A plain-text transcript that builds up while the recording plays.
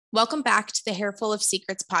Welcome back to the Hair Full of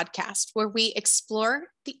Secrets podcast, where we explore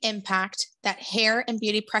the impact that hair and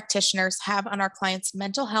beauty practitioners have on our clients'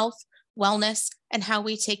 mental health, wellness, and how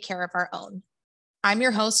we take care of our own. I'm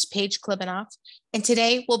your host, Paige Klibanoff, and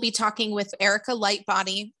today we'll be talking with Erica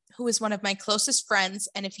Lightbody, who is one of my closest friends.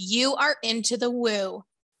 And if you are into the woo,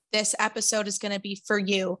 this episode is going to be for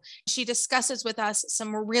you. She discusses with us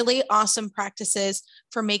some really awesome practices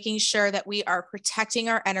for making sure that we are protecting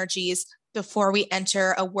our energies before we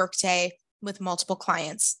enter a workday with multiple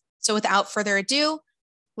clients. So without further ado,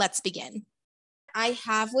 let's begin. I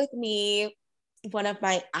have with me one of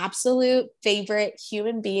my absolute favorite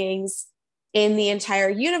human beings in the entire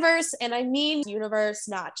universe. And I mean universe,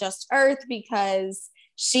 not just Earth, because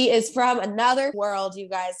she is from another world, you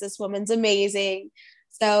guys. This woman's amazing.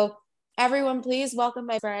 So everyone, please welcome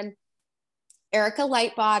my friend, Erica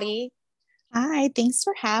Lightbody. Hi, thanks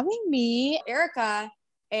for having me. Erica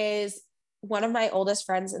is one of my oldest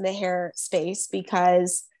friends in the hair space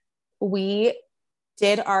because we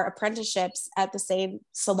did our apprenticeships at the same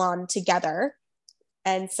salon together.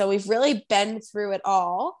 And so we've really been through it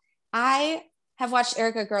all. I have watched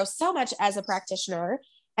Erica grow so much as a practitioner,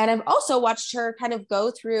 and I've also watched her kind of go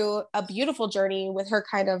through a beautiful journey with her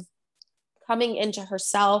kind of coming into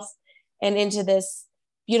herself and into this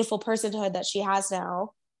beautiful personhood that she has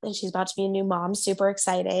now. And she's about to be a new mom. Super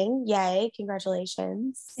exciting. Yay.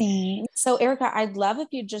 Congratulations. Thanks. So Erica, I'd love if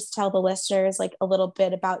you just tell the listeners like a little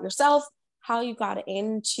bit about yourself, how you got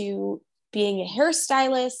into being a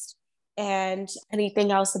hairstylist, and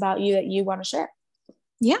anything else about you that you want to share.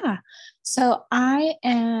 Yeah. So I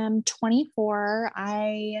am 24.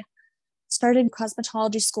 I started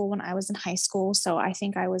cosmetology school when I was in high school. So I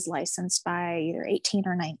think I was licensed by either 18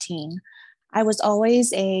 or 19. I was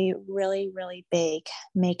always a really, really big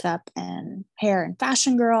makeup and hair and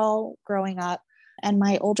fashion girl growing up. And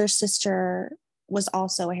my older sister was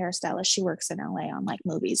also a hairstylist. She works in LA on like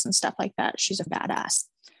movies and stuff like that. She's a badass.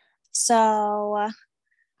 So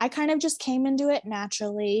I kind of just came into it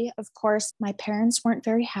naturally. Of course, my parents weren't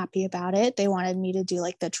very happy about it. They wanted me to do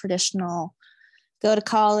like the traditional go to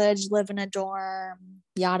college, live in a dorm,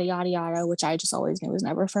 yada, yada, yada, which I just always knew was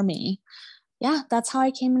never for me. Yeah, that's how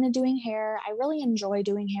I came into doing hair. I really enjoy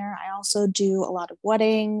doing hair. I also do a lot of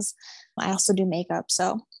weddings. I also do makeup.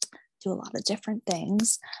 So do a lot of different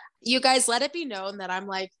things. You guys, let it be known that I'm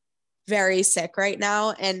like very sick right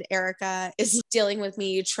now. And Erica is dealing with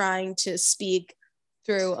me trying to speak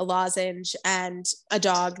through a lozenge and a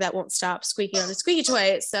dog that won't stop squeaking on a squeaky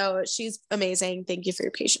toy. So she's amazing. Thank you for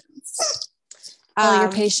your patience. Well,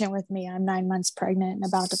 you're patient with me. I'm 9 months pregnant and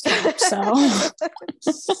about to pop.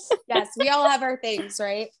 So yes, we all have our things,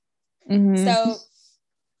 right? Mm-hmm. So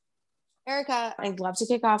Erica, I'd love to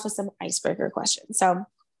kick off with some icebreaker questions. So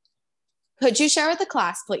could you share with the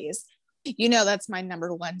class, please? You know, that's my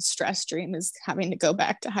number one stress dream is having to go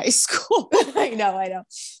back to high school. I know.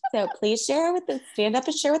 So please stand up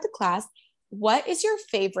and share with the class. What is your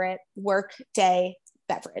favorite work day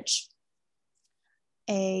beverage?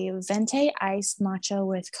 A venti iced matcha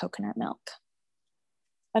with coconut milk.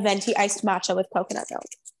 A venti iced matcha with coconut milk.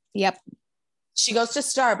 Yep. She goes to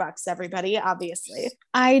Starbucks, everybody, obviously.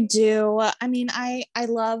 I do. I mean, I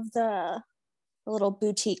love the little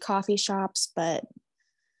boutique coffee shops, but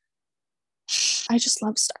I just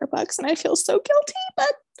love Starbucks and I feel so guilty,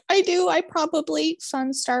 but I do. I probably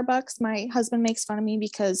fund Starbucks. My husband makes fun of me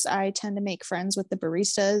because I tend to make friends with the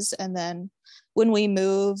baristas. And then when we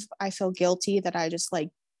move, I feel guilty that I just like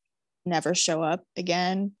never show up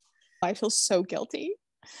again. I feel so guilty.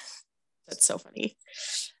 That's so funny.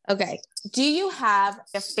 Okay. Do you have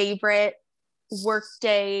a favorite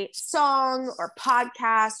workday song or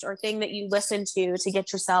podcast or thing that you listen to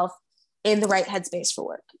get yourself in the right headspace for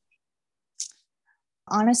work?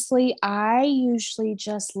 Honestly, I usually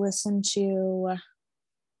just listen to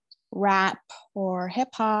rap or hip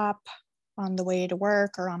hop on the way to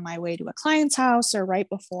work or on my way to a client's house or right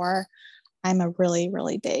before. I'm a really,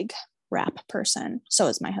 really big rap person. So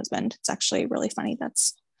is my husband. It's actually really funny.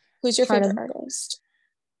 Who's your favorite artist?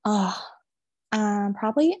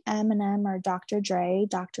 Probably Eminem or Dr. Dre.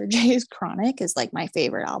 Dr. Dre's Chronic is like my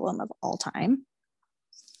favorite album of all time.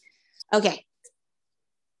 Okay.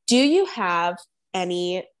 Do you have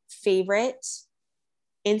any favorite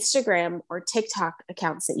Instagram or TikTok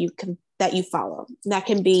accounts that you follow? That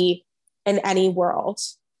can be in any world.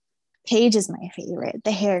 Paige is my favorite.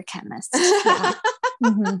 The hair chemist. Yeah.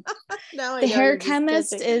 Mm-hmm. The hair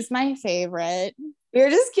chemist is my favorite. You're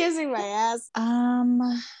just kissing my ass.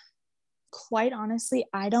 Quite honestly,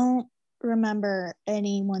 I don't remember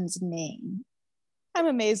anyone's name. I'm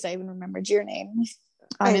amazed I even remembered your name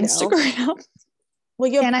on Instagram.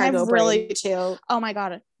 Well, you have and I have really too. Oh my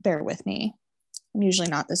God. bear with me. I'm usually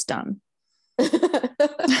not this dumb.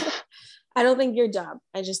 I don't think you're dumb.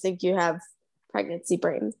 I just think you have pregnancy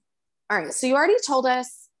brain. All right. So you already told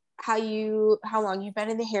us how long you've been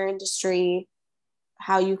in the hair industry,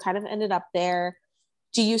 how you kind of ended up there.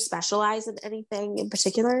 Do you specialize in anything in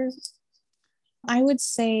particular? I would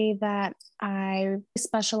say that I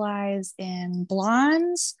specialize in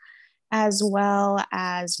blondes as well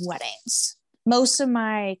as weddings. Most of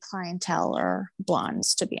my clientele are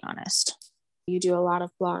blondes, to be honest. You do a lot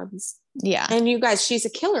of blondes. Yeah. And you guys, she's a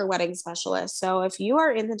killer wedding specialist. So if you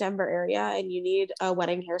are in the Denver area and you need a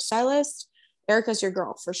wedding hairstylist, Erica's your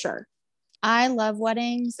girl for sure. I love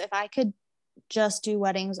weddings. If I could just do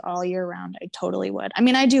weddings all year round, I totally would. I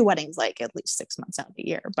mean, I do weddings like at least 6 months out of the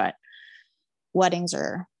year, but weddings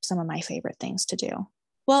are some of my favorite things to do.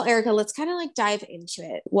 Well, Erica, let's kind of like dive into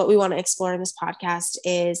it. What we want to explore in this podcast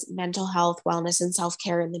is mental health, wellness, and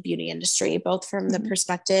self-care in the beauty industry, both from the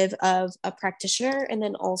perspective of a practitioner and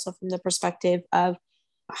then also from the perspective of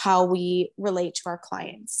how we relate to our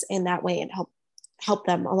clients in that way and help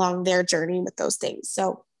them along their journey with those things.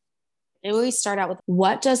 So maybe we start out with,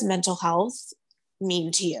 what does mental health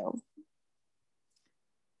mean to you?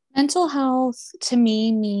 Mental health to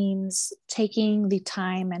me means taking the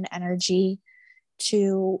time and energy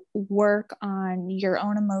to work on your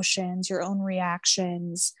own emotions, your own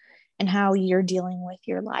reactions, and how you're dealing with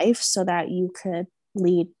your life so that you could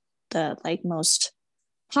lead the most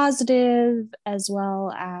positive as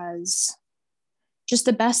well as just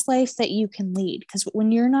the best life that you can lead. Because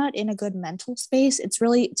when you're not in a good mental space, it's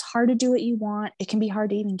hard to do what you want. It can be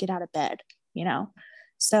hard to even get out of bed,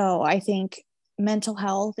 So I think mental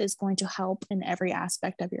health is going to help in every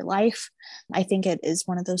aspect of your life. I think it is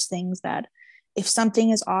one of those things that if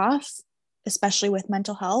something is off, especially with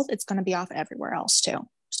mental health, it's going to be off everywhere else too.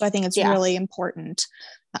 So I think it's really important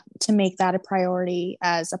to make that a priority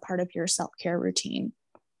as a part of your self-care routine.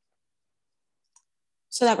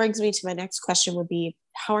 So that brings me to my next question would be,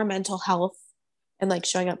 how are mental health and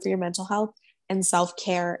showing up for your mental health and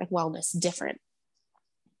self-care and wellness different?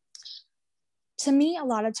 To me, a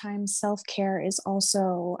lot of times self-care is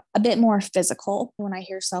also a bit more physical. When I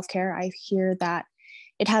hear self-care, I hear that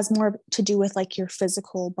it has more to do with your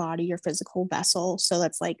physical body, your physical vessel. So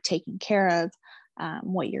that's taking care of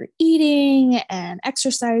what you're eating and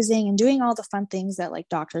exercising and doing all the fun things that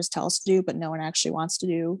doctors tell us to do, but no one actually wants to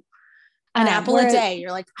do. An apple a day.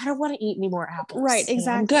 You're I don't want to eat any more apples. Right,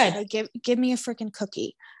 exactly. I'm good. Give me a freaking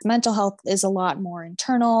cookie. Mental health is a lot more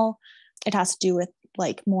internal. It has to do with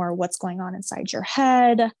more what's going on inside your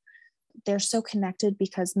head. They're so connected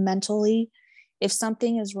because mentally, if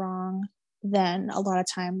something is wrong, then a lot of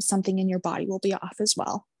times something in your body will be off as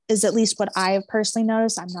well, is at least what I have personally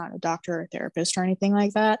noticed. I'm not a doctor or therapist or anything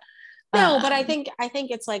like that. No, but I think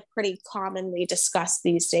it's pretty commonly discussed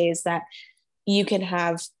these days that you can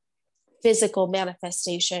have physical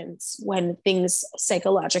manifestations when things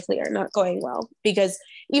psychologically are not going well, because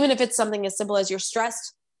even if it's something as simple as you're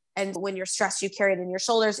stressed, and when you're stressed, you carry it in your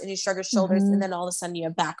shoulders and you shrug your shoulders, and then all of a sudden you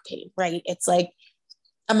have back pain, right? It's a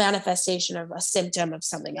manifestation of a symptom of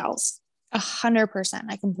something else. 100%.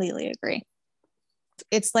 I completely agree.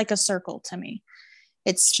 It's like a circle to me.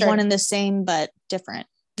 It's Sure. one and the same, but different,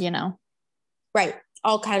 Right.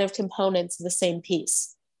 All kind of components of the same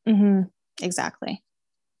piece. Mm-hmm. Exactly.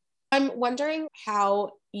 I'm wondering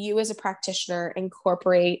how you as a practitioner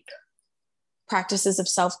incorporate practices of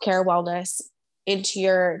self-care wellness into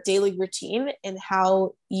your daily routine and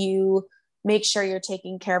how you make sure you're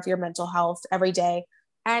taking care of your mental health every day,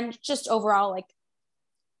 and just overall,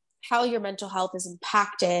 how your mental health is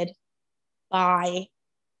impacted by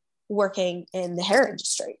working in the hair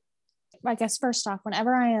industry. I guess first off,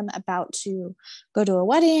 whenever I am about to go to a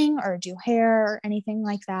wedding or do hair or anything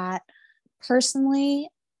like that, personally,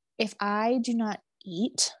 if I do not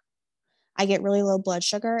eat, I get really low blood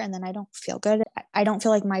sugar and then I don't feel good. I don't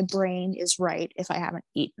feel like my brain is right if I haven't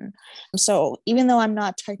eaten. So even though I'm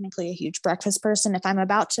not technically a huge breakfast person, if I'm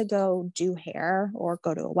about to go do hair or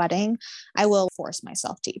go to a wedding, I will force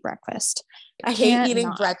myself to eat breakfast. I hate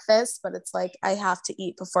eating breakfast, but it's I have to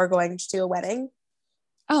eat before going to do a wedding.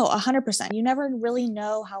 Oh, 100%. You never really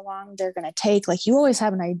know how long they're going to take. You always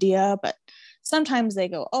have an idea, but sometimes they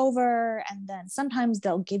go over, and then sometimes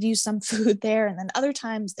they'll give you some food there, and then other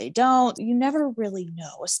times they don't. You never really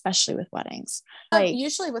know, especially with weddings.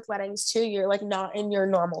 Usually with weddings too, you're not in your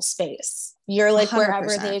normal space. You're 100%.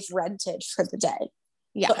 Wherever they've rented for the day.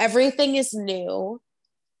 Yeah. So everything is new,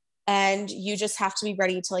 and you just have to be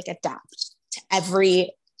ready to adapt to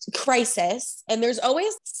every crisis. And there's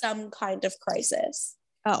always some kind of crisis.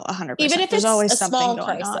 Oh, 100%. Even if there's it's always a something small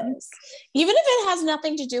going crisis, on. even if it has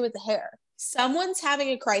nothing to do with the hair. Someone's having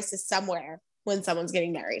a crisis somewhere when someone's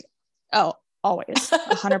getting married. Oh, always.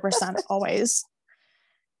 100% always.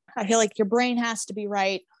 I feel like your brain has to be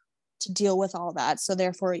right to deal with all that. So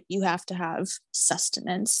therefore you have to have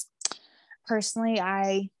sustenance. Personally,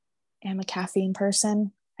 I am a caffeine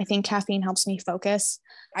person. I think caffeine helps me focus.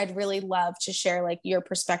 I'd really love to share like your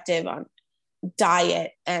perspective on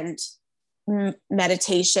diet and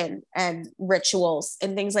meditation and rituals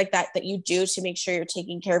and things like that you do to make sure you're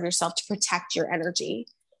taking care of yourself to protect your energy.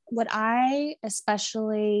 What I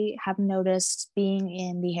especially have noticed being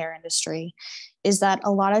in the hair industry is that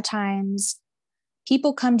a lot of times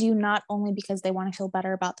people come to you not only because they want to feel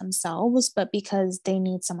better about themselves, but because they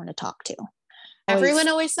need someone to talk to. Everyone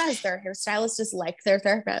always says their hairstylist is like their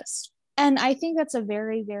therapist. And I think that's a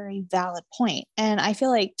very, very valid point. And I feel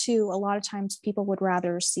like too, a lot of times people would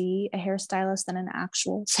rather see a hairstylist than an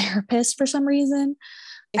actual therapist for some reason.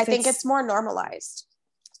 I think it's more normalized.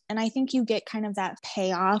 And I think you get kind of that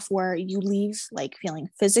payoff where you leave like feeling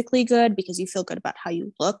physically good because you feel good about how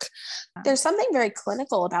you look. There's something very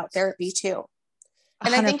clinical about therapy too.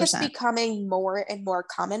 And 100%. I think it's becoming more and more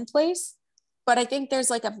commonplace. But I think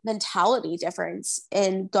there's like a mentality difference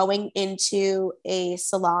in going into a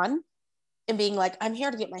salon and being like, I'm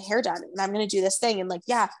here to get my hair done and I'm going to do this thing. And like,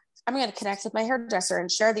 yeah, I'm going to connect with my hairdresser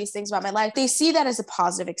and share these things about my life. They see that as a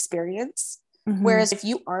positive experience. Mm-hmm. Whereas if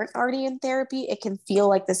you aren't already in therapy, it can feel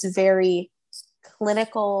like this very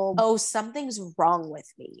clinical, oh, something's wrong with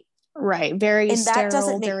me. Right. Very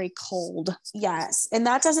sterile, very cold. Yes. And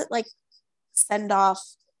that doesn't like send off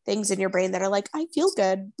things in your brain that are like, I feel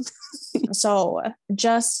good. So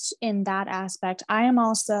just in that aspect, I am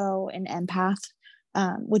also an empath,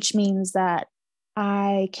 which means that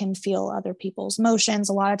I can feel other people's emotions.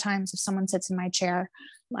 A lot of times if someone sits in my chair,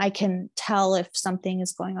 I can tell if something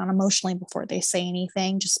is going on emotionally before they say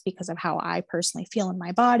anything, just because of how I personally feel in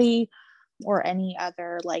my body or any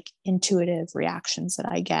other like intuitive reactions that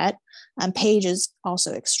I get. Paige is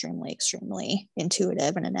also extremely, extremely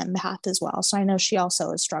intuitive and an empath as well. So I know she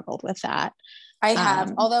also has struggled with that. I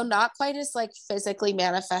have, although not quite as like physically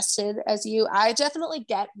manifested as you. I definitely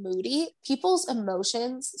get moody. People's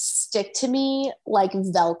emotions stick to me like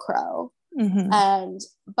Velcro. Mm-hmm.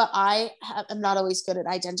 But I am not always good at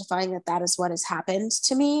identifying that is what has happened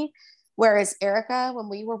to me. Whereas Erica, when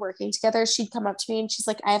we were working together, she'd come up to me and she's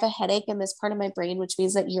like, I have a headache in this part of my brain, which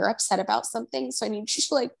means that you're upset about something. So I need you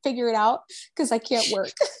to like figure it out because I can't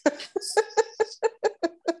work.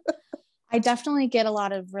 I definitely get a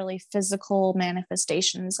lot of really physical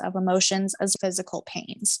manifestations of emotions as physical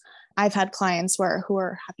pains. I've had clients who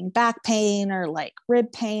are having back pain or like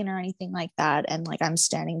rib pain or anything like that. And like, I'm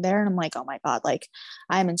standing there and I'm like, oh my God, like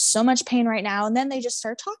I'm in so much pain right now. And then they just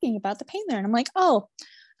start talking about the pain there. And I'm like, oh,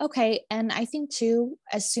 okay. And I think too,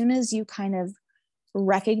 as soon as you kind of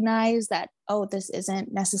recognize that, oh, this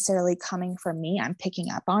isn't necessarily coming from me, I'm picking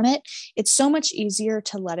up on it, it's so much easier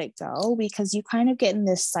to let it go because you kind of get in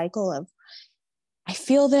this cycle of, I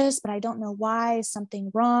feel this, but I don't know why. Is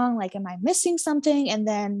something wrong? Like, am I missing something? And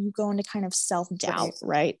then you go into kind of self-doubt,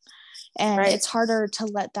 right? And it's harder to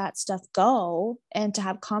let that stuff go and to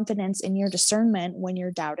have confidence in your discernment when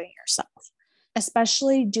you're doubting yourself,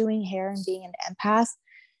 especially doing hair and being an empath.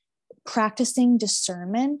 Practicing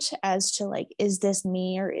discernment as to like, is this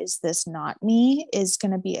me or is this not me, is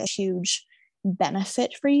going to be a huge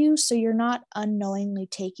benefit for you. So you're not unknowingly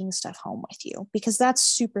taking stuff home with you, because that's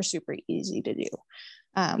super, super easy to do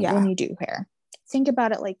when you do hair. Think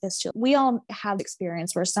about it like this too. We all have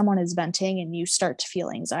experience where someone is venting and you start to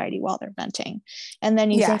feel anxiety while they're venting. And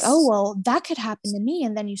then you think, oh, well, that could happen to me.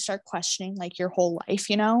 And then you start questioning like your whole life,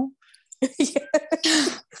 you know?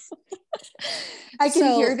 I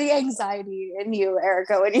can hear the anxiety in you,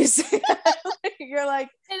 Erica, when you say that. You're like,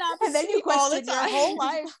 and then you question your whole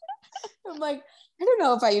life. I'm like, I don't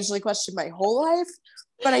know if I usually question my whole life,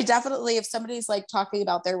 but I definitely, if somebody's like talking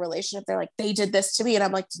about their relationship, they're like, they did this to me. And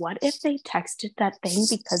I'm like, what if they texted that thing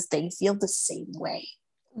because they feel the same way?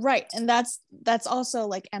 Right. And that's also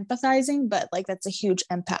like empathizing, but like that's a huge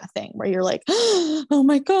empath thing where you're like, oh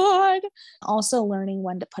my God. Also learning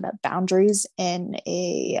when to put up boundaries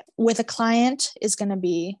with a client is going to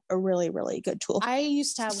be a really, really good tool. I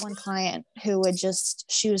used to have one client who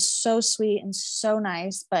she was so sweet and so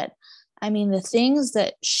nice, but I mean, the things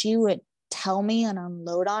that she would tell me and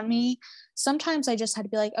unload on me, sometimes I just had to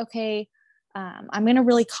be like, okay, I'm going to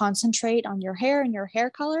really concentrate on your hair and your hair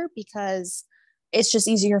color, because it's just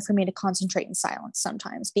easier for me to concentrate in silence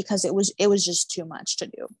sometimes, because it was just too much to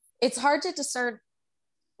do. It's hard to discern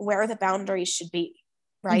where the boundaries should be,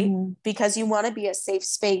 right? Mm-hmm. Because you want to be a safe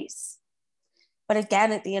space. But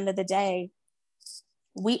again, at the end of the day,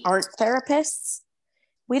 we aren't therapists.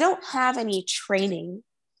 we don't have any training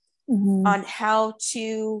on how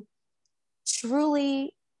to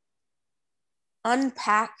truly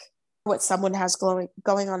unpack what someone has going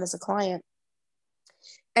on as a client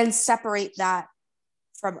and separate that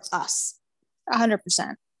from us.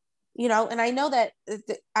 100%. You know, and I know that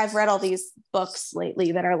I've read all these books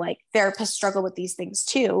lately that are like therapists struggle with these things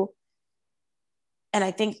too. And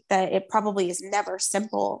I think that it probably is never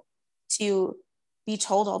simple to be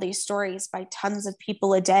told all these stories by tons of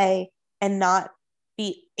people a day and not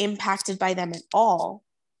be impacted by them at all.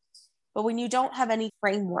 But when you don't have any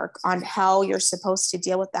framework on how you're supposed to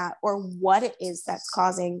deal with that or what it is that's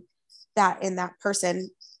causing that in that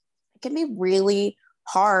person, it can be really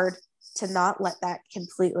hard to not let that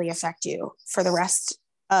completely affect you for the rest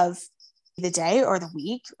of the day or the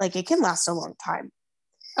week. Like it can last a long time.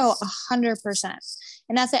 Oh, 100%.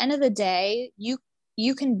 And at the end of the day,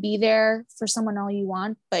 you can be there for someone all you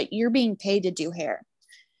want, but you're being paid to do hair.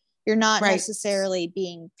 You're not necessarily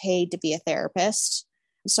being paid to be a therapist.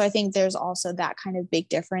 So I think there's also that kind of big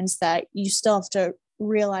difference that you still have to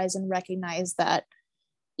realize and recognize that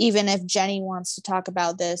even if Jenny wants to talk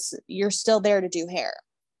about this, you're still there to do hair.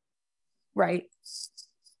 Right.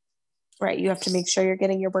 You have to make sure you're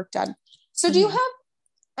getting your work done. So do you have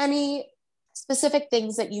any specific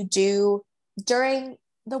things that you do during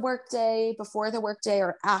the workday, before the workday,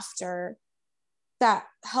 or after that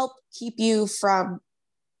help keep you from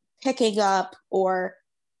picking up or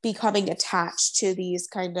becoming attached to these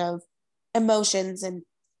kind of emotions and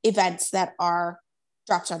events that are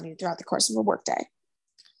dropped on you throughout the course of a workday?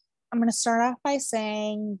 I'm going to start off by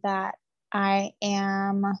saying that I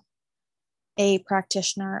am a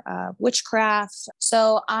practitioner of witchcraft.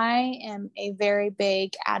 So I am a very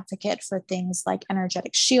big advocate for things like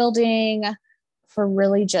energetic shielding, for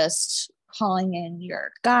really just calling in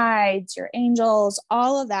your guides, your angels,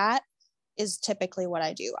 all of that is typically what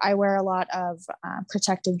I do. I wear a lot of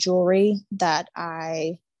protective jewelry that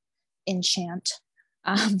I enchant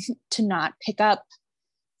to not pick up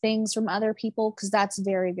things from other people, because that's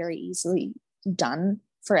very, very easily done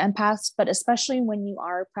for empaths, but especially when you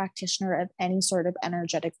are a practitioner of any sort of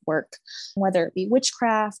energetic work, whether it be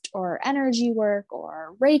witchcraft or energy work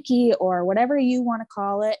or Reiki or whatever you want to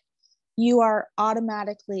call it, you are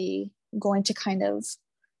automatically going to kind of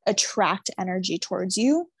attract energy towards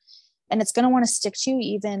you. And it's going to want to stick to you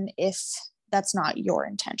even if that's not your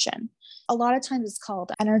intention. A lot of times it's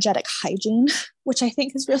called energetic hygiene, which I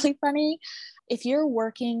think is really funny. If you're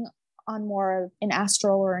working on more of an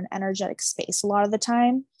astral or an energetic space, a lot of the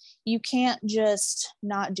time you can't just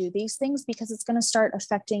not do these things, because it's going to start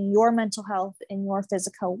affecting your mental health and your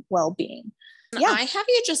physical well-being. I have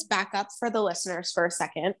you just back up for the listeners for a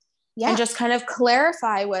second and just kind of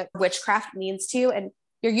clarify what witchcraft means to you. And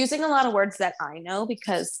you're using a lot of words that I know,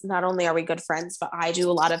 because not only are we good friends, but I do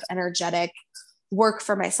a lot of energetic work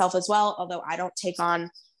for myself as well, although I don't take on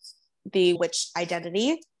the witch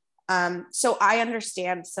identity. So I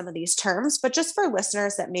understand some of these terms, but just for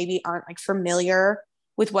listeners that maybe aren't like familiar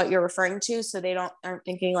with what you're referring to, so they aren't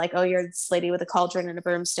thinking like, oh, you're this lady with a cauldron and a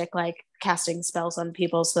broomstick, like casting spells on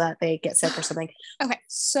people so that they get sick or something. Okay.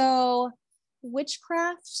 So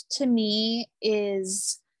witchcraft to me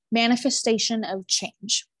is manifestation of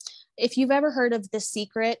change. If you've ever heard of The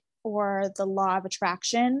Secret or the Law of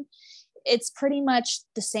Attraction, it's pretty much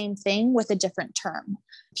the same thing with a different term.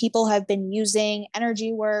 People have been using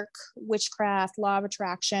energy work, witchcraft, law of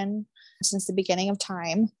attraction since the beginning of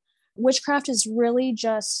time. Witchcraft is really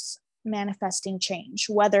just manifesting change,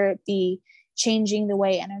 whether it be changing the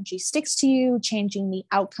way energy sticks to you, changing the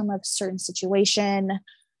outcome of a certain situation.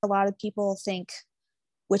 A lot of people think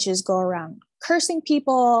witches go around cursing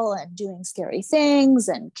people and doing scary things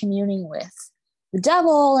and communing with the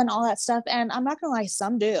devil and all that stuff. And I'm not gonna lie,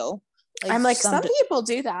 some do. I'm like, some people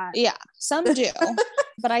do that. Yeah, some do.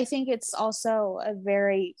 But I think it's also a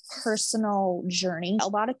very personal journey. A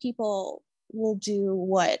lot of people will do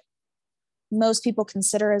what most people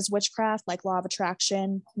consider as witchcraft, like law of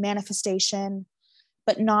attraction, manifestation,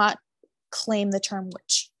 but not claim the term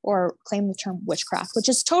witch or claim the term witchcraft, which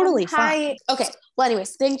is totally fine. Okay. Well,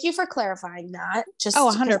 anyways, thank you for clarifying that. Just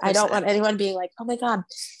 100%. I don't want anyone being like, oh my God,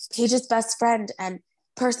 Paige's best friend and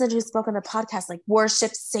person who spoke on the podcast like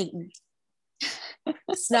worships Satan.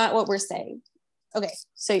 It's not what we're saying. Okay.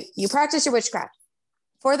 So you practice your witchcraft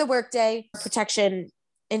for the workday, protection,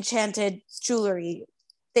 enchanted jewelry,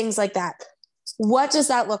 things like that. What does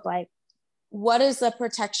that look like? What is the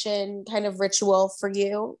protection kind of ritual for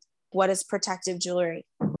you? What is protective jewelry?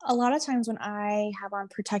 A lot of times when I have on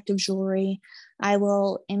protective jewelry, I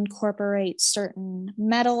will incorporate certain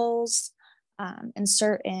metals and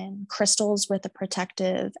certain crystals with a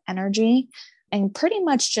protective energy. and pretty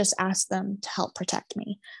much just ask them to help protect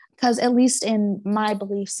me. Because at least in my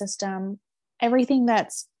belief system, everything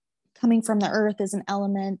that's coming from the earth is an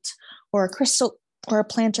element or a crystal or a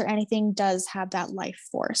plant or anything does have that life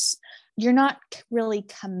force. You're not really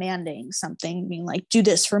commanding something, being like, do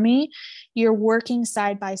this for me. You're working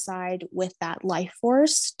side by side with that life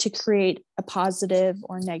force to create a positive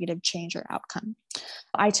or negative change or outcome.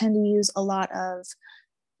 I tend to use a lot of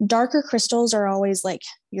darker crystals are always like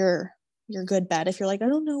your good bet. If you're like, I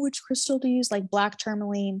don't know which crystal to use, like black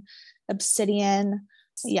tourmaline, obsidian,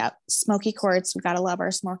 smoky quartz. We got to love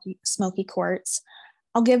our smoky quartz.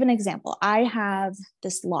 I'll give an example. I have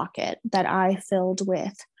this locket that I filled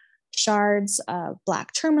with shards of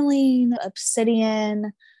black tourmaline,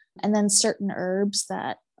 obsidian, and then certain herbs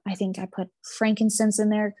that I think I put frankincense in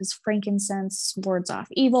there because frankincense wards off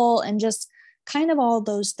evil, and just kind of all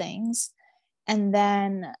those things. And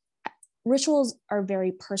then rituals are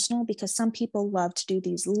very personal because some people love to do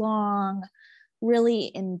these long, really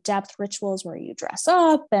in-depth rituals where you dress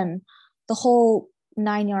up and the whole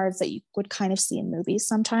 9 yards that you would kind of see in movies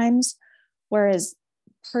sometimes. Whereas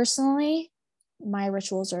personally, my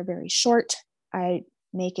rituals are very short. I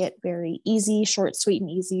make it very easy, short, sweet, and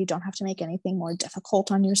easy. You don't have to make anything more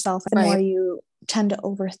difficult on yourself. The more you tend to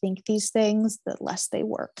overthink these things, the less they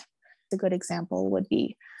work. A good example would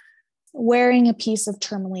be wearing a piece of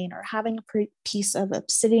tourmaline or having a piece of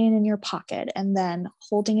obsidian in your pocket and then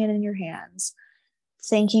holding it in your hands,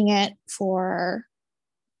 thanking it for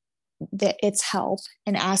its help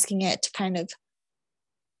and asking it to kind of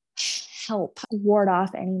help ward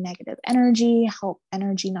off any negative energy, help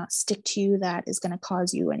energy not stick to you that is going to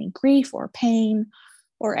cause you any grief or pain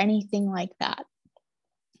or anything like that.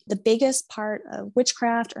 The biggest part of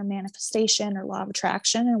witchcraft or manifestation or law of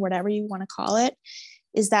attraction or whatever you want to call it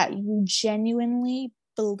is that you genuinely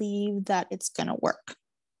believe that it's going to work.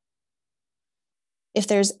 If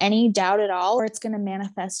there's any doubt at all, or it's going to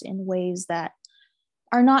manifest in ways that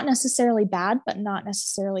are not necessarily bad, but not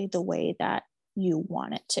necessarily the way that you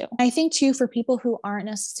want it to. I think too, for people who aren't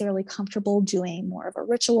necessarily comfortable doing more of a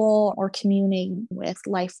ritual or communing with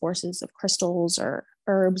life forces of crystals or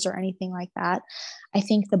herbs or anything like that, I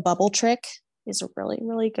think the bubble trick is a really,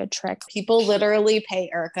 really good trick. People literally pay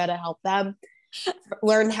Erica to help them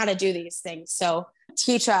learn how to do these things. So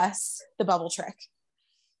teach us the bubble trick.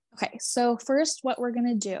 Okay, so first what we're going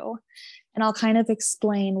to do, and I'll kind of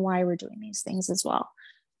explain why we're doing these things as well.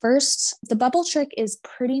 First, the bubble trick is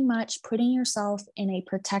pretty much putting yourself in a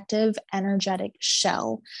protective, energetic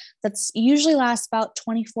shell that's usually lasts about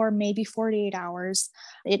 24, maybe 48 hours.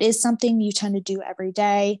 It is something you tend to do every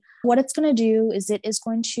day. What it's going to do is it is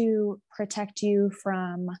going to protect you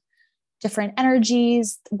from different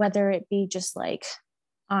energies, whether it be just like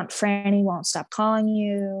Aunt Franny won't stop calling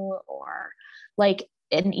you, or like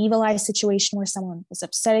an evil eye situation where someone is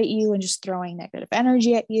upset at you and just throwing negative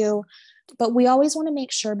energy at you. But we always want to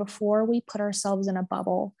make sure before we put ourselves in a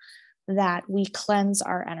bubble that we cleanse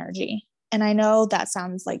our energy. And I know that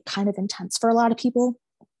sounds like kind of intense for a lot of people,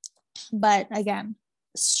 but again,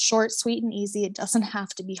 short, sweet, and easy. It doesn't have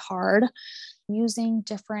to be hard. Using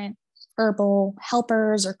different herbal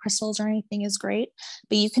helpers or crystals or anything is great,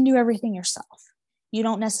 but you can do everything yourself. You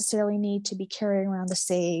don't necessarily need to be carrying around the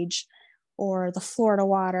sage or the Florida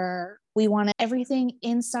water. We want everything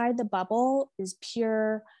inside the bubble is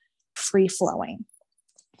pure, free flowing.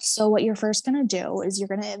 So what you're first going to do is you're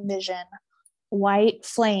going to envision white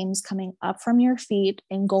flames coming up from your feet,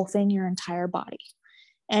 engulfing your entire body,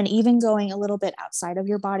 and even going a little bit outside of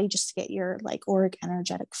your body just to get your like auric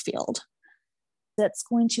energetic field. That's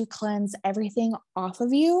going to cleanse everything off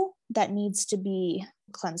of you that needs to be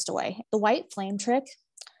cleansed away. The white flame trick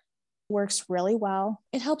works really well.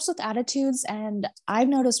 It helps with attitudes. And I've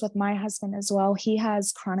noticed with my husband as well, he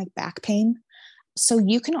has chronic back pain. So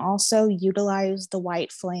you can also utilize the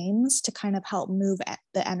white flames to kind of help move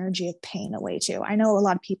the energy of pain away too. I know a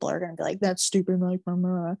lot of people are going to be like, that's stupid, like,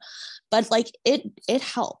 but like it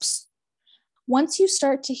helps. Once you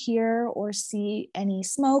start to hear or see any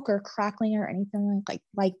smoke or crackling or anything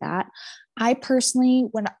like that, I personally,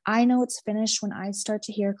 when I know it's finished, when I start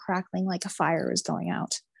to hear crackling like a fire is going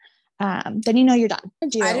out, then you know you're done.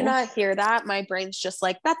 I do not hear that. My brain's just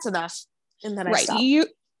like, that's enough. And then I stop.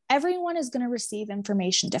 Everyone is going to receive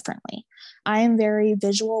information differently. I am very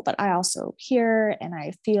visual, but I also hear and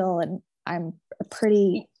I feel, and I'm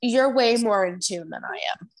pretty... You're way more in tune than I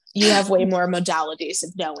am. You have way more modalities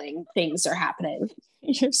of knowing things are happening.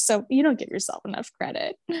 You don't give yourself enough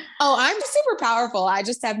credit. Oh, I'm super powerful. I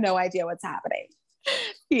just have no idea what's happening.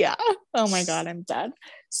 Yeah. Oh my God, I'm dead.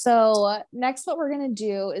 So next, what we're going to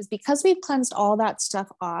do is, because we've cleansed all that stuff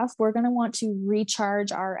off, we're going to want to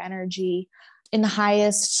recharge our energy in the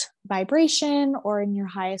highest vibration or in your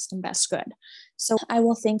highest and best good. So I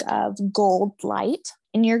will think of gold light,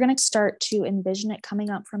 and you're going to start to envision it coming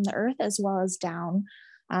up from the earth as well as down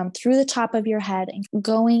through the top of your head and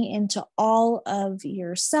going into all of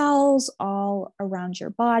your cells, all around your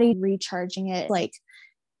body, recharging it, like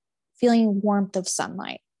feeling warmth of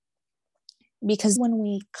sunlight. Because when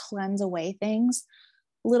we cleanse away things,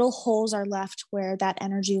 little holes are left where that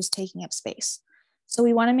energy is taking up space. So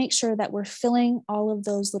we want to make sure that we're filling all of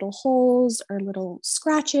those little holes or little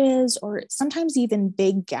scratches, or sometimes even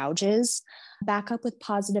big gouges, back up with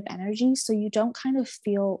positive energy so you don't kind of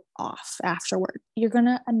feel off afterward. You're going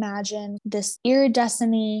to imagine this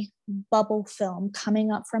iridescent bubble film coming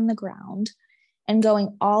up from the ground and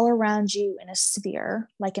going all around you in a sphere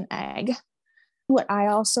like an egg. What I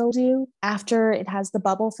also do after it has the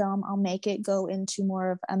bubble film, I'll make it go into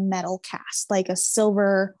more of a metal cast, like a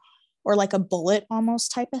silver or like a bullet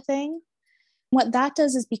almost type of thing. What that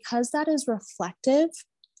does is, because that is reflective,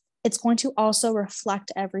 it's going to also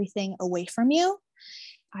reflect everything away from you.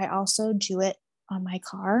 I also do it on my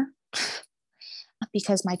car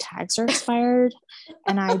because my tags are expired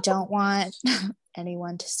and I don't want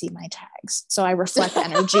anyone to see my tags. So I reflect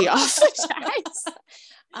energy off the tags.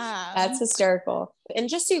 That's hysterical. And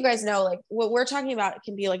just so you guys know, like what we're talking about, it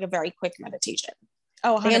can be like a very quick meditation.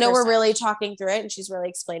 Oh, like, I know we're really talking through it and she's really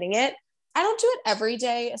explaining it. I don't do it every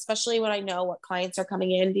day, especially when I know what clients are coming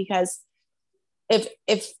in, because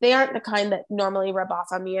if they aren't the kind that normally rub off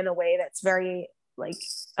on me in a way that's very like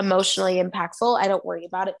emotionally impactful, I don't worry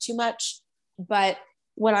about it too much. But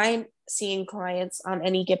when I'm seeing clients on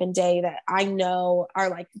any given day that I know are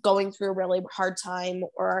like going through a really hard time,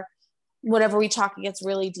 or whenever we talk, it gets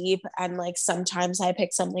really deep, and like sometimes I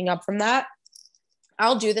pick something up from that,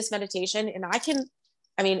 I'll do this meditation.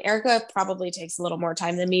 And Erica probably takes a little more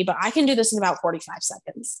time than me, but I can do this in about 45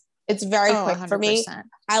 seconds. It's very quick 100%. For me.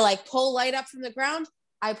 I like pull light up from the ground.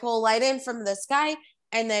 I pull light in from the sky.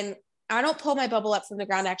 And then I don't pull my bubble up from the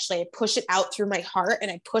ground. Actually, I push it out through my heart,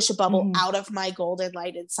 and I push a bubble out of my golden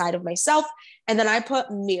light inside of myself. And then I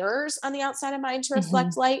put mirrors on the outside of mine to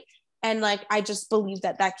reflect light. And like, I just believe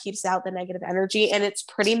that keeps out the negative energy. And it's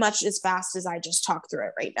pretty much as fast as I just talk through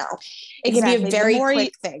it right now. It can be a very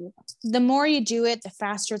quick thing. The more you do it, the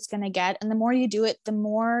faster it's going to get. And the more you do it, the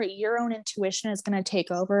more your own intuition is going to take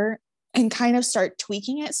over and kind of start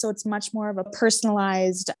tweaking it. So it's much more of a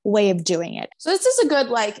personalized way of doing it. So this is a good,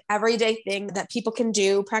 like, everyday thing that people can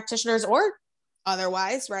do, practitioners or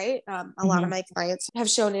otherwise, right? A lot of my clients have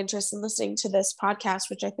shown interest in listening to this podcast,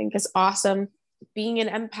 which I think is awesome. Being an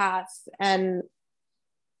empath and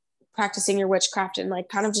practicing your witchcraft and like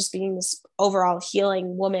kind of just being this overall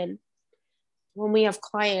healing woman, when we have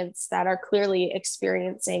clients that are clearly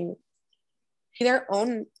experiencing their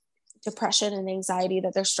own depression and anxiety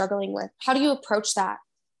that they're struggling with, how do you approach that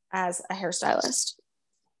as a hairstylist?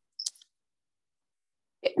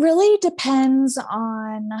 It really depends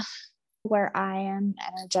on where I am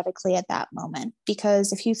energetically at that moment.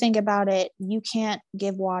 Because if you think about it, you can't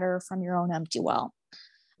give water from your own empty well.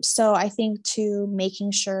 So I think to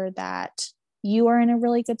making sure that you are in a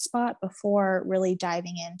really good spot before really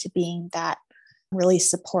diving into being that really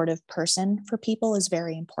supportive person for people is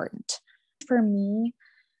very important. For me,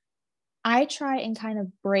 I try and kind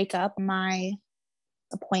of break up my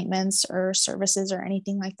appointments or services or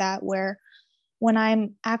anything like that, where when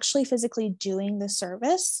I'm actually physically doing the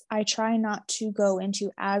service, I try not to go into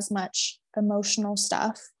as much emotional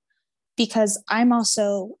stuff because I'm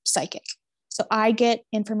also psychic. So I get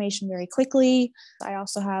information very quickly. I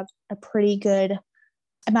also have a pretty good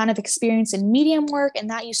amount of experience in medium work, and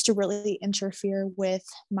that used to really interfere with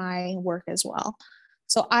my work as well.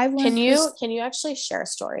 So I've learned. Can you actually share a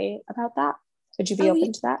story about that? Would you be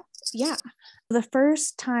open to that? Yeah. The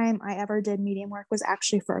first time I ever did medium work was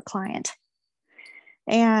actually for a client.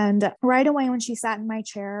 And right away when she sat in my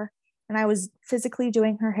chair and I was physically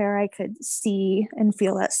doing her hair, I could see and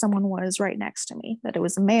feel that someone was right next to me, that it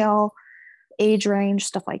was a male, age range,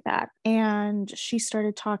 stuff like that. And she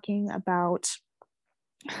started talking about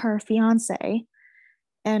her fiance.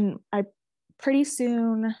 And pretty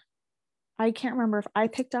soon, I can't remember if I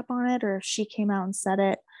picked up on it or if she came out and said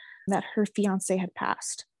it, that her fiance had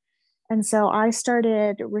passed. And so I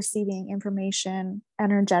started receiving information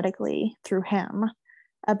energetically through him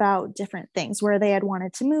about different things, where they had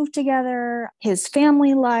wanted to move together, his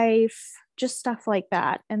family life, just stuff like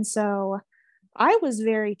that. And so I was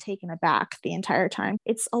very taken aback the entire time.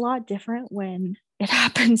 It's a lot different when it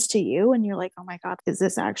happens to you and you're like, oh my God, is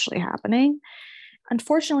this actually happening?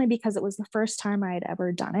 Unfortunately, because it was the first time I had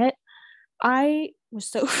ever done it, I was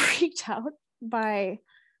so freaked out by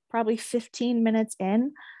probably 15 minutes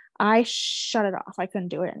in. I shut it off. I couldn't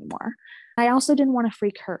do it anymore. I also didn't want to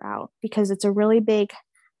freak her out because it's a really big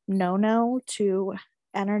no to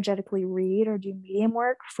energetically read or do medium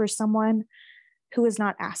work for someone who is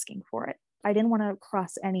not asking for it. I didn't want to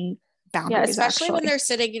cross any boundaries. Yeah, especially when they're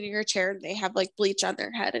sitting in your chair and they have like bleach on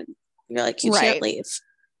their head and you're like, you can't leave.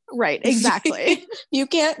 Right, exactly. You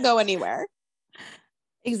can't go anywhere.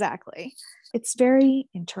 Exactly. It's very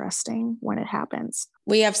interesting when it happens.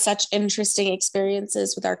 We have such interesting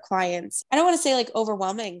experiences with our clients. I don't want to say like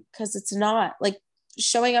overwhelming because it's not. Like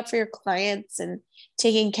showing up for your clients and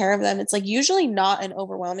taking care of them. It's like usually not an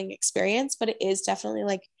overwhelming experience, but it is definitely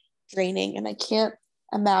like draining. And I can't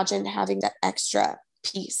imagine having that extra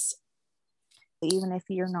piece. Even if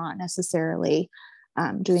you're not necessarily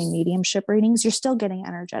doing mediumship readings, you're still getting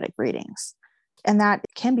energetic readings. And that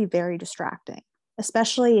can be very distracting,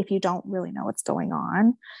 especially if you don't really know what's going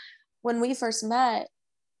on. When we first met,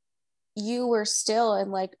 you were still in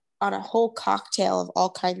like on a whole cocktail of all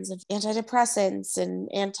kinds of antidepressants and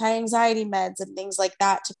anti-anxiety meds and things like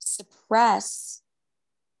that to suppress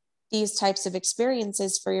these types of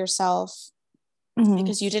experiences for yourself.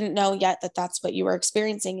 Because you didn't know yet that that's what you were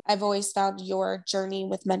experiencing. I've always found your journey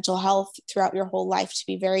with mental health throughout your whole life to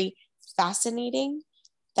be very fascinating,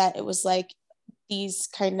 that it was like these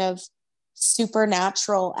kind of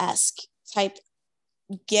supernatural-esque type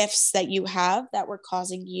gifts that you have that were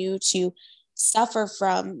causing you to suffer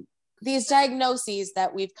from these diagnoses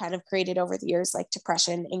that we've kind of created over the years, like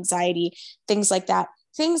depression, anxiety, things like that,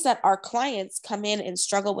 things that our clients come in and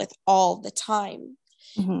struggle with all the time.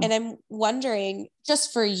 And I'm wondering,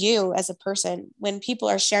 just for you as a person, when people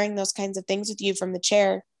are sharing those kinds of things with you from the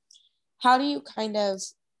chair, how do you kind of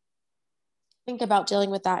think about dealing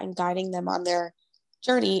with that and guiding them on their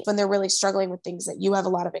journey when they're really struggling with things that you have a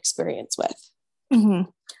lot of experience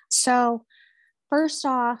with? So first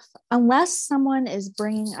off, unless someone is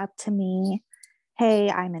bringing up to me, hey,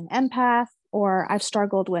 I'm an empath, or I've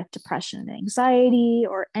struggled with depression and anxiety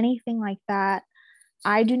or anything like that,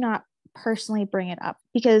 I do not personally bring it up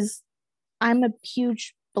because I'm a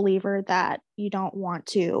huge believer that you don't want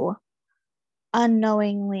to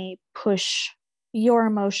unknowingly push your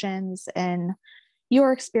emotions and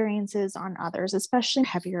your experiences on others, especially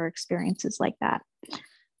heavier experiences like that.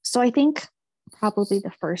 So I think probably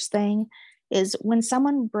the first thing is when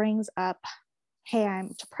someone brings up, hey,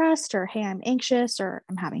 I'm depressed, or hey, I'm anxious, or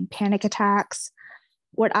I'm having panic attacks,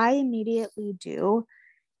 what I immediately do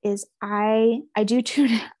is I do tune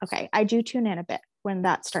in a bit when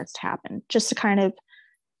that starts to happen, just to kind of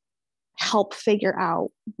help figure out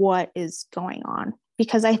what is going on.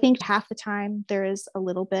 Because I think half the time there is a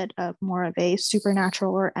little bit of more of a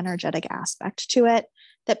supernatural or energetic aspect to it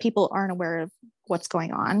that people aren't aware of what's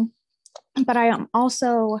going on. But I am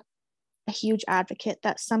also a huge advocate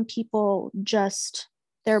that some people just,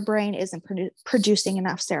 their brain isn't producing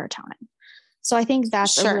enough serotonin. So I think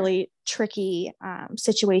that's a really tricky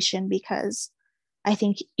situation, because I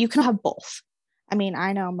think you can have both. I mean,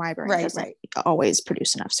 I know my brain doesn't always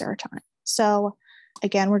produce enough serotonin. So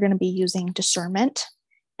again, we're going to be using discernment.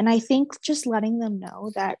 And I think just letting them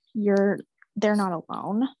know that they're not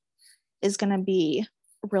alone is going to be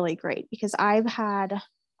really great, because I've had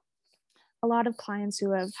a lot of clients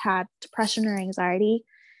who have had depression or anxiety.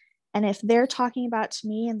 And if they're talking about to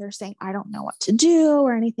me and they're saying, I don't know what to do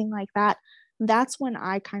or anything like that, that's when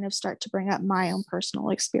I kind of start to bring up my own personal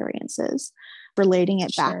experiences, relating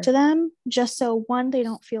it back to them, just so one, they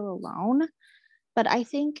don't feel alone. But I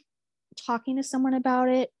think talking to someone about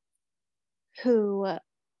it who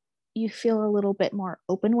you feel a little bit more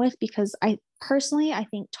open with, because I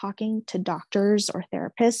think talking to doctors or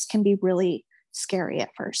therapists can be really scary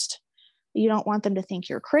at first. You don't want them to think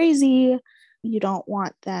you're crazy. You don't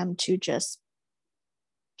want them to just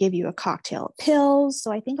give you a cocktail of pills.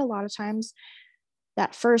 So I think a lot of times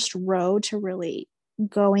that first road to really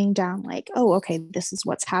going down, like, oh, okay, this is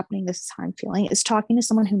what's happening, this is how I'm feeling, is talking to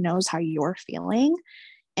someone who knows how you're feeling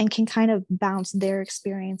and can kind of bounce their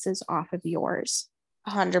experiences off of yours.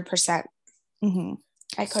 100%.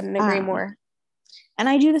 I couldn't agree more. And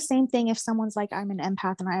I do the same thing if someone's like, I'm an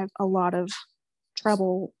empath and I have a lot of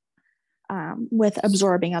trouble with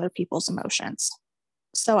absorbing other people's emotions.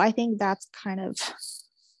 So I think that's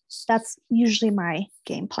usually my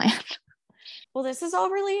game plan. Well, this is all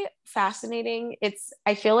really fascinating.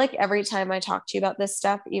 I feel like every time I talk to you about this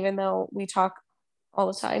stuff, even though we talk all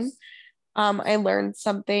the time, I learned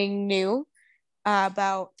something new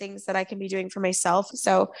about things that I can be doing for myself.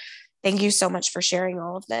 So thank you so much for sharing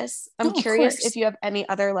all of this. I'm curious if you have any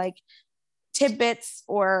other like tidbits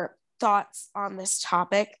or thoughts on this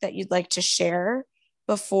topic that you'd like to share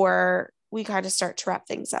before we kind of start to wrap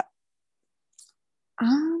things up.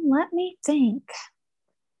 Let me think.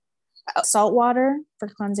 Salt water for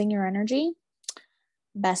cleansing your energy.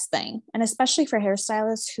 Best thing. And especially for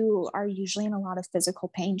hairstylists who are usually in a lot of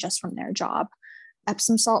physical pain just from their job.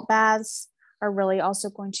 Epsom salt baths are really also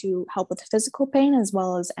going to help with physical pain as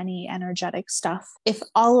well as any energetic stuff. If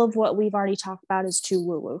all of what we've already talked about is too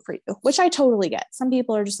woo-woo for you, which I totally get. Some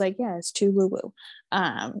people are just like, yeah, it's too woo-woo.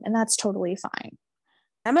 And that's totally fine.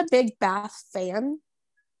 I'm a big bath fan.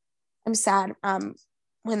 I'm sad.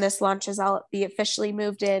 When this launches, I'll be officially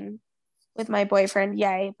moved in with my boyfriend.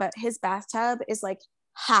 Yay. But his bathtub is like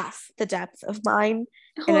half the depth of mine.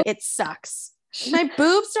 And it sucks. My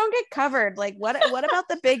boobs don't get covered. Like what about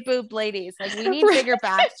the big boobed ladies? Like we need bigger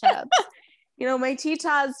bathtubs. My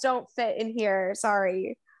Titas don't fit in here.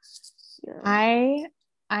 Sorry. I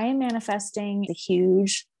am manifesting a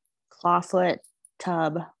huge clawfoot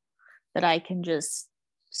tub that I can just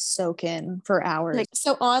soak in for hours.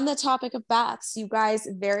 So on the topic of baths, you guys,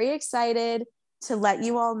 very excited to let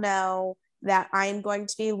you all know that I'm going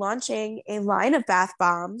to be launching a line of bath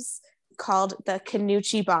bombs called the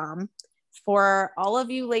Canucci Bomb. For all of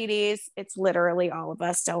you ladies, it's literally all of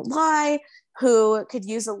us, don't lie, who could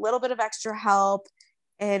use a little bit of extra help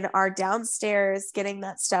and are downstairs getting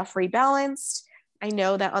that stuff rebalanced. I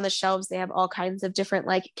know that on the shelves, they have all kinds of different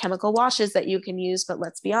like chemical washes that you can use, but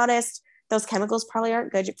let's be honest, those chemicals probably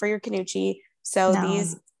aren't good for your Canucci. So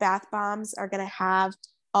these bath bombs are going to have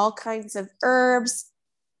all kinds of herbs,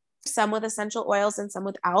 some with essential oils and some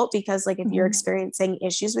without, because like if you're experiencing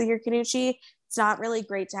issues with your Canucci, it's not really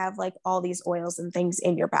great to have like all these oils and things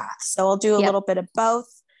in your bath. So I'll do a little bit of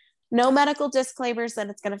both. No medical disclaimers that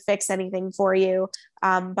it's going to fix anything for you,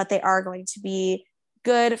 but they are going to be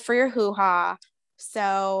good for your hoo-ha.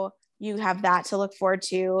 So you have that to look forward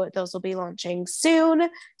to. Those will be launching soon.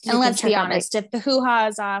 And let's be honest, if the hoo-ha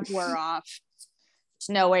is off, we're off.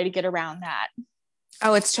 There's no way to get around that.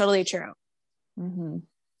 Oh, it's totally true. Mm-hmm.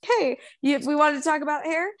 Hey, we wanted to talk about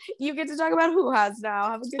hair. You get to talk about hoo-has now.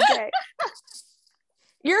 Have a good day.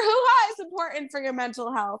 Your hoo-ha is important for your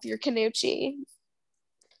mental health, your Canucci.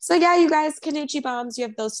 So yeah, you guys, Canucci bombs, you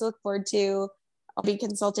have those to look forward to. I'll be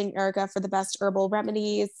consulting Erica for the best herbal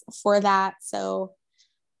remedies for that. So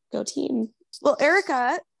go team. Well,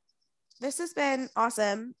 Erica, this has been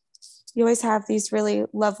awesome. You always have these really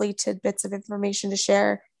lovely tidbits of information to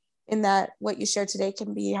share, in that what you share today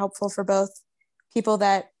can be helpful for both people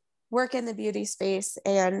that work in the beauty space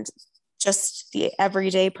and just the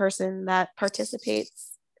everyday person that participates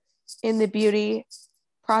in the beauty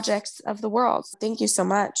projects of the world. Thank you so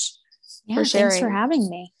much for sharing. Thanks for having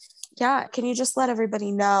me. Yeah. Can you just let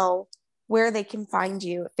everybody know where they can find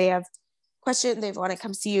you if they have questions, they want to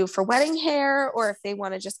come see you for wedding hair, or if they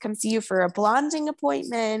want to just come see you for a blonding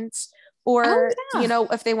appointment, or,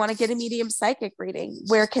 if they want to get a medium psychic reading,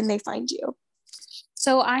 where can they find you?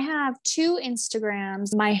 So I have 2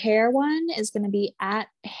 Instagrams. My hair one is going to be at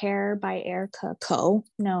Hair by Erica Co.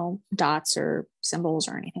 No dots or symbols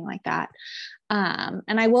or anything like that.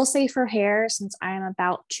 And I will say for hair, since I am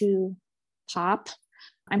about to pop,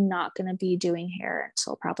 I'm not going to be doing hair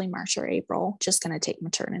until probably March or April. Just going to take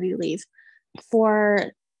maternity leave.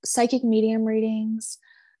 For psychic medium readings,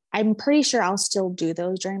 I'm pretty sure I'll still do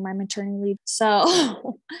those during my maternity leave.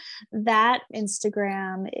 So that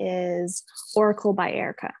Instagram is Oracle by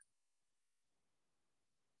Erica.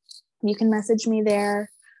 You can message me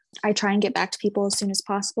there. I try and get back to people as soon as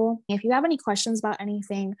possible. If you have any questions about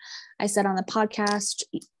anything I said on the podcast.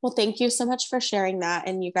 Well, thank you so much for sharing that.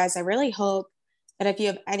 And you guys, I really hope that if you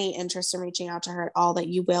have any interest in reaching out to her at all, that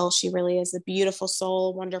you will. She really is a beautiful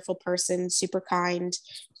soul, wonderful person, super kind,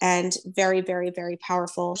 and very, very, very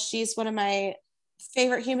powerful. She's one of my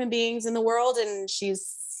favorite human beings in the world, and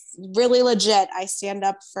she's really legit. I stand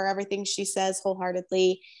up for everything she says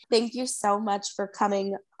wholeheartedly. Thank you so much for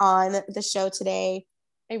coming on the show today.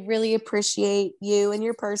 I really appreciate you and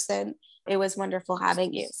your person. It was wonderful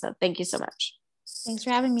having you. So thank you so much. Thanks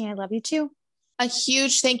for having me. I love you too. A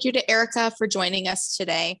huge thank you to Erica for joining us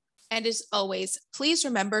today. And as always, please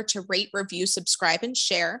remember to rate, review, subscribe, and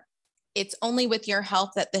share. It's only with your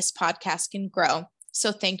help that this podcast can grow.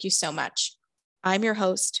 So thank you so much. I'm your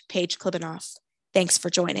host, Paige Klibanoff. Thanks for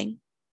joining.